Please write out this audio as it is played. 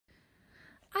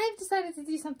decided to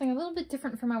do something a little bit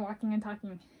different for my walking and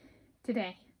talking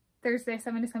today. Thursday,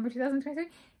 7 December 2023.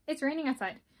 It's raining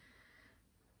outside.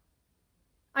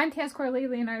 I'm Tanis Coralee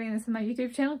Leonhardi, and this is my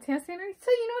YouTube channel, Tanis Leonhardi.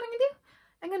 So you know what I'm gonna do?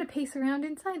 I'm gonna pace around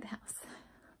inside the house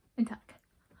and talk.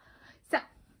 So,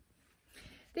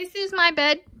 this is my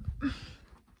bed.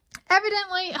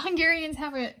 Evidently, Hungarians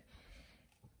have a,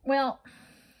 well,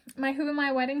 my who am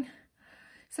I wedding?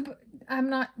 So, I'm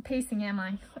not pacing, am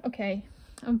I? Okay,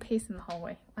 I'm pacing the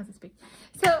hallway as I speak.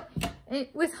 So,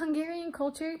 with Hungarian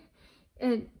culture,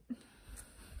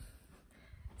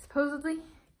 supposedly,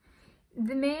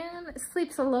 the man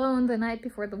sleeps alone the night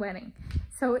before the wedding.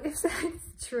 So if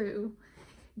that's true,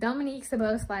 Dominique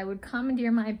Saboslai would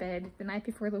commandeer my bed the night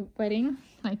before the wedding,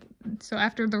 like, so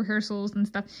after the rehearsals and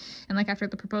stuff, and like after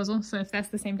the proposal, so if that's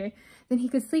the same day, then he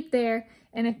could sleep there,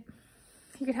 and if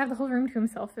he could have the whole room to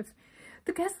himself. If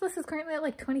the guest list is currently at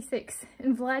like 26,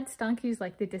 and Vlad Stanky's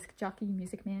like the disc jockey,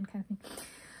 music man kind of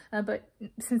thing. But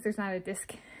since there's not a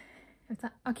disc, it's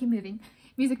not, I'll keep moving.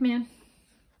 Music man.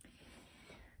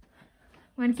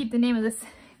 I want to keep the name of this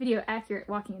video accurate,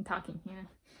 walking and talking, you know.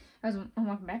 I'm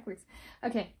walking backwards.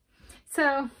 Okay,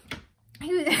 so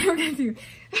we're gonna do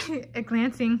a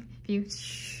glancing view.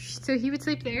 So he would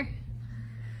sleep there.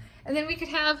 And then we could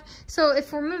have, so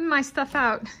if we're moving my stuff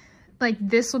out, like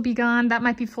this will be gone, that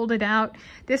might be folded out,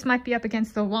 this might be up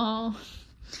against the wall,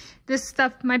 this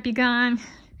stuff might be gone.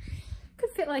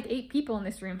 Could fit like 8 people in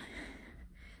this room.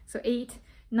 So 8,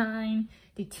 9,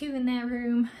 do 2 in that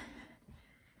room.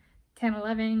 10,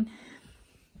 11.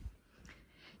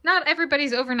 Not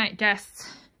everybody's overnight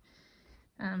guests.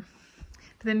 But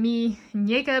then me and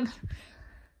Jacob,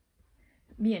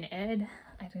 me and Ed,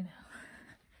 I don't know.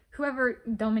 Whoever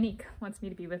Dominique wants me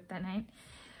to be with that night.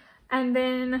 And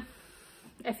then,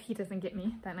 if he doesn't get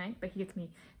me that night, but he gets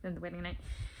me then the wedding night.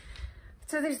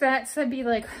 So there's that. So that'd be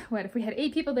like, what, if we had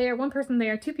 8 people there, 1 person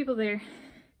there, 2 people there,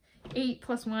 8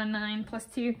 plus 1, 9 plus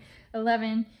 2,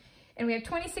 11. And we have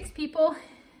 26 people.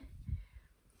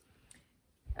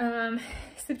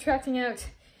 Subtracting out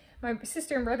my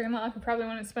sister and brother-in-law who probably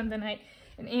want to spend the night,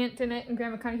 and Aunt Danette and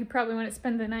Grandma Connie who probably want to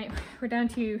spend the night. We're down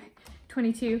to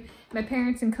 22. My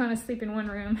parents and Kona sleep in 1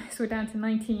 room, so we're down to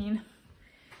 19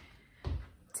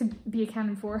 to be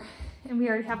accounted for. And we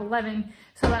already have 11,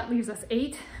 so that leaves us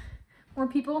 8 more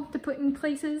people to put in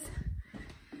places.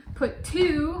 Put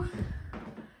 2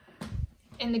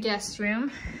 in the guest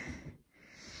room.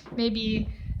 Maybe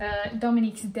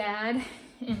Dominique's dad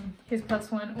and his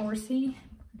 +1 Orsi.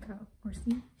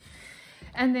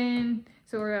 And then,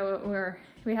 so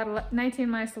we had 19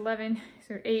 minus 11,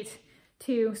 so 8,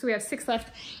 2, so we have 6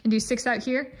 left, and do 6 out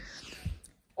here.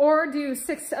 Or do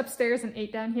 6 upstairs and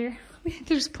 8 down here.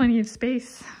 There's plenty of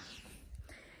space.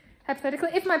 Hypothetically,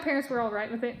 if my parents were all right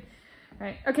with it. All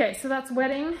right, okay, so that's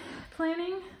wedding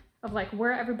planning of like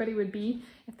where everybody would be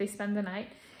if they spend the night.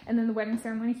 And then the wedding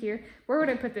ceremony here. Where would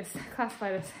I put this?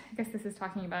 Classify this. I guess this is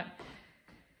talking about,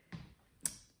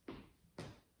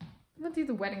 we'll do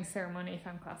the wedding ceremony if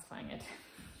I'm classifying it.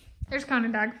 There's Kona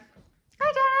dog.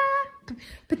 Hi, Dad!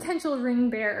 Potential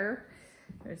ring bearer.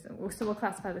 So we'll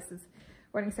classify this as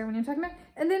wedding ceremony I'm talking about.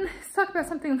 And then let's talk about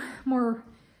something more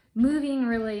moving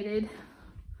related.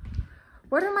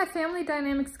 What are my family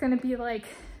dynamics gonna be like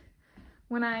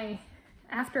when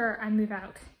after I move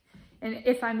out? And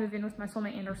if I move in with my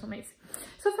soulmate and or soulmates.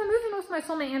 So if I move in with my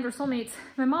soulmate and or soulmates,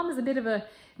 my mom is a bit of a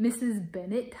Mrs.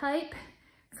 Bennett type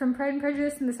from Pride and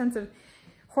Prejudice, in the sense of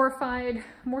horrified,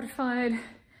 mortified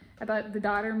about the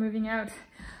daughter moving out.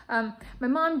 My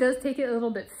mom does take it a little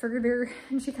bit further,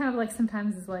 and she kind of like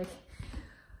sometimes is like,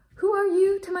 who are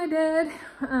you to my dad?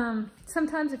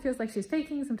 Sometimes it feels like she's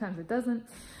faking, sometimes it doesn't.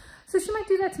 So she might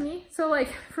do that to me. So like,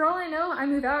 for all I know, I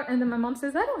move out and then my mom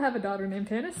says, I don't have a daughter named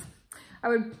Tanis. I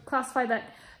would classify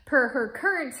that per her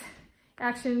current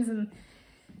actions and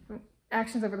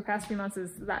actions over the past few months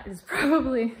as that is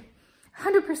probably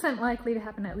 100% likely to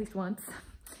happen at least once.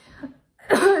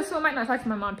 So I might not talk to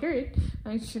my mom, period.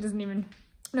 Like, she doesn't even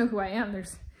know who I am.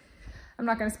 I'm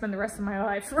not gonna spend the rest of my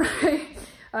life,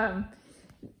 right?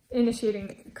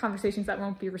 Initiating conversations that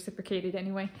won't be reciprocated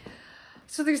anyway.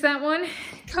 So there's that one.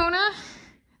 Kona,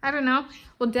 I don't know.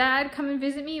 Will Dad come and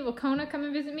visit me? Will Kona come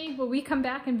and visit me? Will we come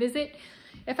back and visit?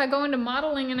 If I go into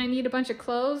modeling and I need a bunch of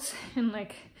clothes and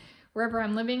like wherever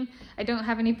I'm living, I don't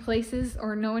have any places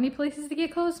or know any places to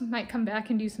get clothes, might come back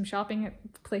and do some shopping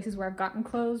at places where I've gotten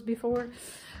clothes before,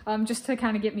 just to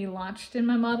kind of get me launched in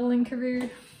my modeling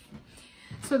career.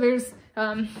 So there's,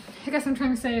 I guess I'm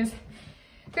trying to say is,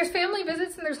 there's family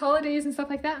visits and there's holidays and stuff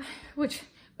like that, which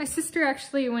my sister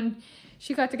actually, when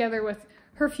she got together with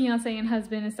her fiance and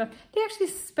husband and stuff, they actually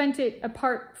spent it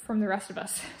apart from the rest of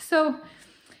us. So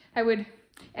I would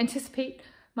anticipate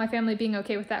my family being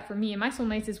okay with that for me and my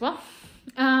soulmates as well.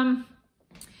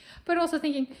 But also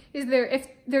thinking, if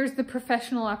there's the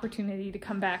professional opportunity to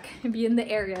come back and be in the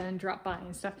area and drop by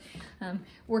and stuff,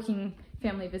 working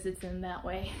family visits in that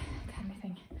way, kind of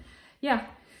thing. Yeah.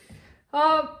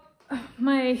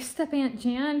 My step-aunt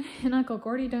Jan and Uncle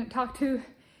Gordy don't talk to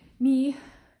me,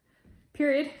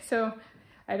 period. So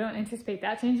I don't anticipate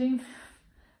that changing.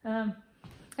 I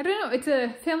don't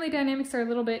know. Family dynamics are a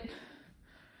little bit,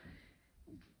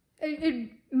 it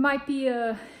might be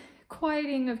a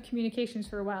quieting of communications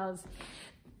for a while. As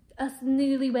us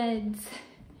newlyweds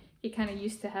get kind of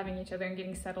used to having each other and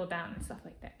getting settled down and stuff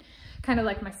like that. Kind of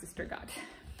like my sister got.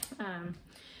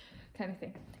 Kind of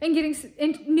thing. And getting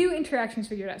new interactions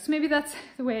figured out. So maybe that's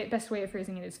the best way of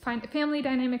phrasing it is. Family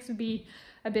dynamics would be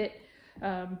a bit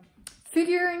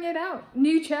figuring it out.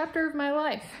 New chapter of my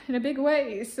life in a big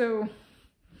way. So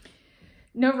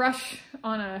no rush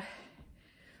on a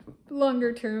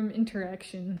longer term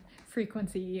interaction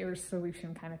frequency or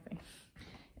solution kind of thing.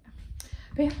 Yeah.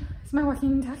 But yeah, it's my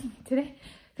walking and talking today,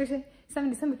 Thursday, 7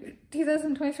 December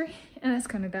 2023, and that's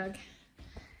kind of dog.